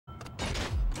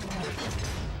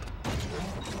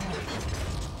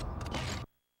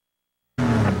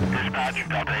Dispatch,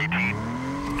 Delta 18.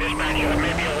 Dispatch,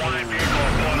 maybe a wide vehicle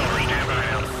pulling over. Stand by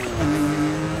now.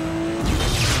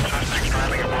 Suspect's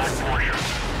driving a black Porsche.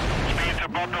 Speed's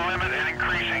above the limit and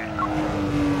increasing.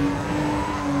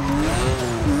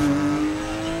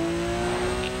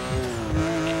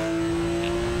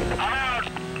 I'm out.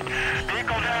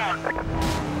 Vehicle down.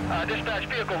 Dispatch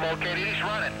vehicle located. He's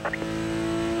running.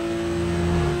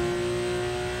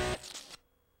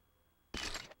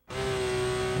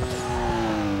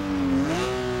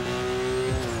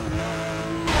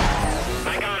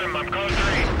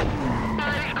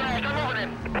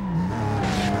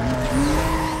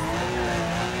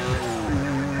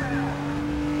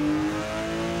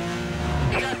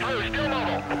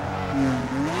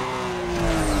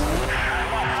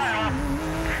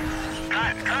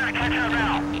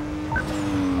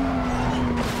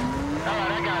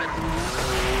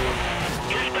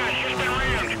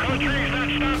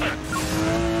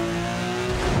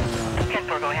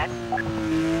 Go ahead.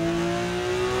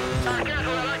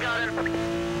 Cancel that, I got him.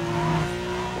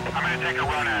 I'm gonna take a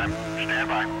run at him. Stand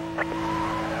by.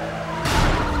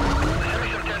 Send me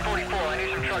some 1044. I need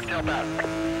some trucks to help out.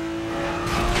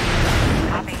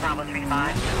 Copy, Bravo 3-5.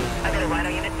 I've got a Rhino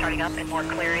unit starting up and more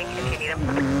clearing if you need them.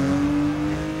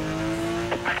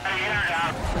 I got a unit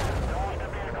out.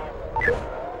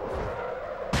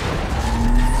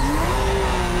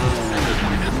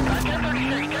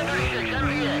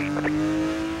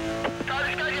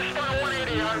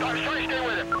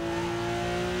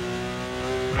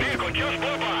 Just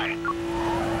blew by.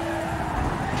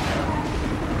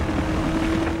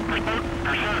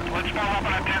 Pursuit, let's follow up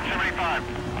on a 1075.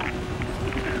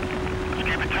 Let's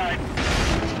keep it tight.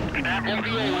 Snap.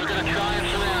 MPA, we're going to try and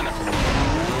surround him.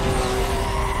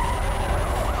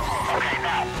 Okay,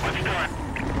 now, let's do it.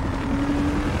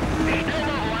 He's still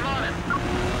mobile, I'm on him.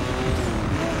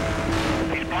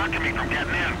 He's blocking me from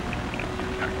getting in.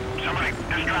 Somebody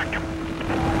distract him.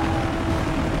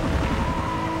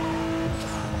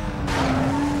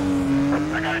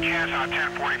 I got a chance on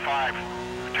 1045.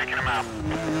 We're taking him out.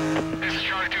 This is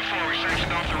Charlie 2-4. We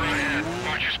sectioned off the road ahead.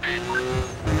 Watch your speed.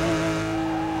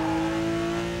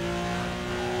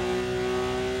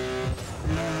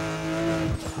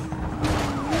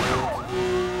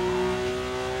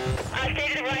 Stay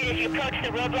to the right as you approach the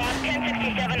roadblock.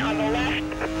 1067 on the left.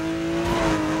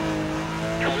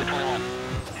 Charlie 21.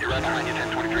 You're right behind you,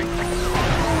 1023.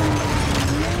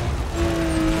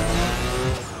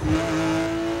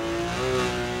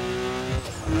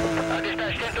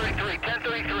 Dispatch 1033,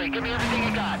 1033, give me everything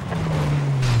you got.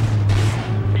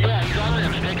 Yeah, he's on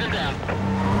limbs, take him down.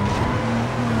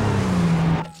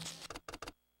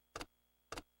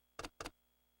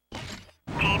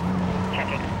 Team,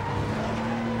 checking.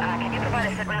 Can you provide a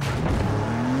sit rep?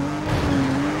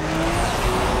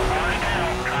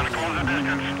 Down, trying to close the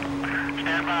distance.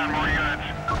 Stand by on more units.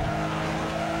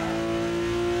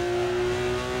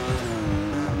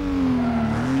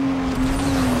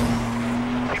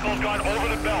 Gone over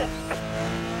the belt.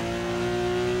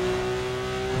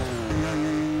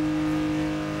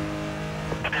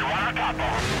 Stay right on top of him.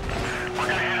 We're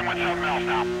gonna hit him with something else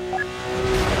now.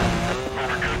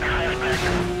 Overcooked suspect.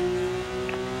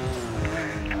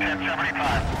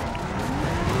 1075.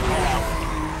 Hold on.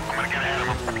 I'm gonna get ahead of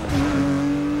him.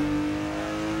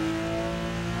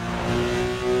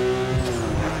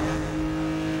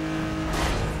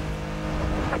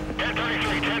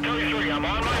 1033, I'm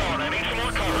on my own. I need some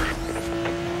more cover.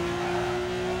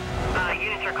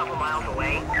 Units are a couple miles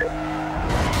away.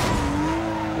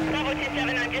 Bravo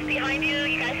 27, I'm just behind you.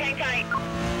 You guys hang tight.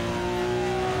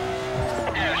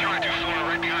 Yeah, Charlie 2-4,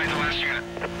 right behind the last unit.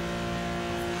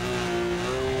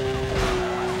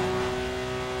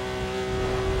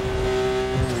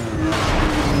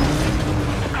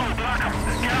 Go, block him.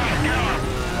 Get on him, get on him.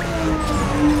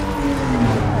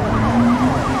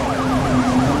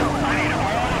 I need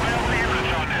all available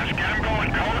units on this. Get him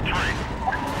going, code 3.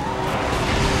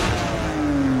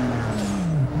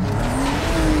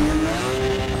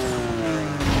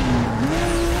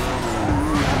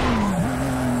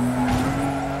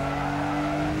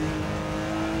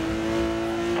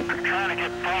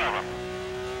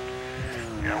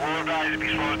 If he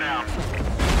slows down.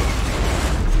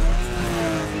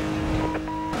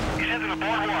 He's into the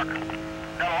boardwalk.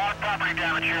 Got a lot of property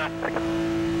damage here.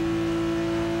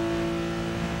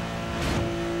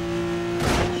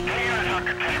 Get units on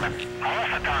containment. I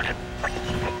lost the target.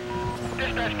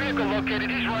 Dispatch vehicle located.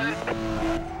 He's running.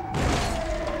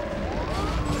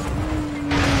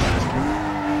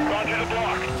 Roger the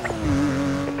block.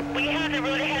 We have the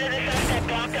road ahead of the suspect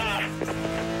blocked off.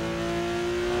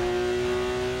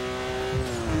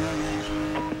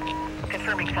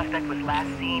 Confirming suspect was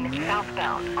last seen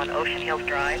southbound on Ocean Hills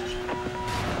Drive.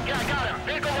 Yeah, I got him.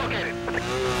 Vehicle located.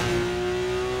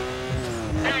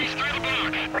 Hey, he's through the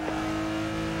box.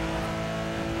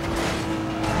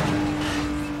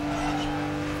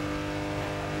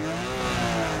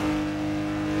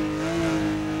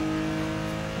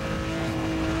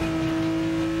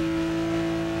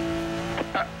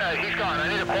 He's gone. I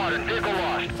need a quadrant. Vehicle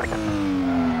lost.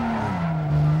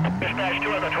 Dispatch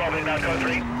 2 on the 12 inbound code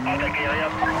 3. I'll take the area.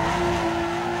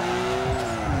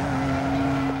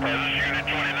 This is Unit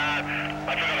 29.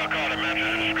 I took out a car that matches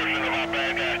the description of our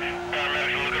bad guy.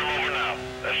 Paramedics are looking him over now.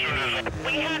 As soon as...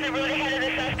 We have the road ahead of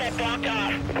the suspect blocked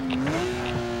off.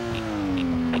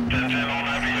 10-10 on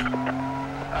that vehicle.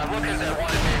 Look at that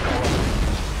wanted vehicle.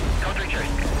 Country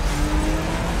chase.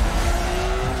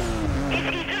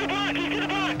 He's to the block! He's to the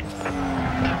block!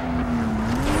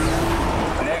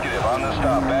 Negative, on the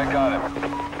stop, back on him.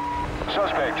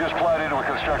 Suspect just plowed into a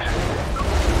construction.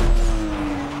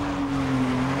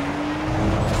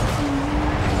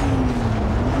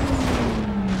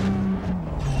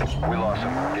 We lost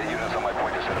him. Get units on my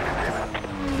point to set up containment.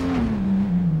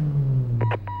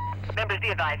 Members, be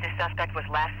advised, this suspect was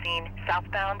last seen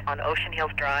southbound on Ocean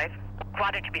Hills Drive.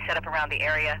 Quadrant to be set up around the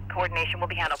area. Coordination will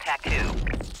be handled TAC 2.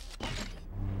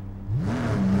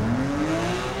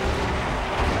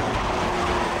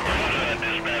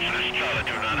 Dispatch, this is Charlie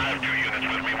 29. I have 2 units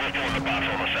with me. We'll form the box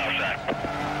on the south side.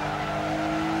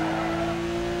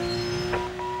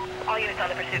 All units on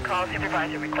the pursuit call.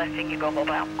 Supervisor requesting you go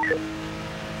mobile.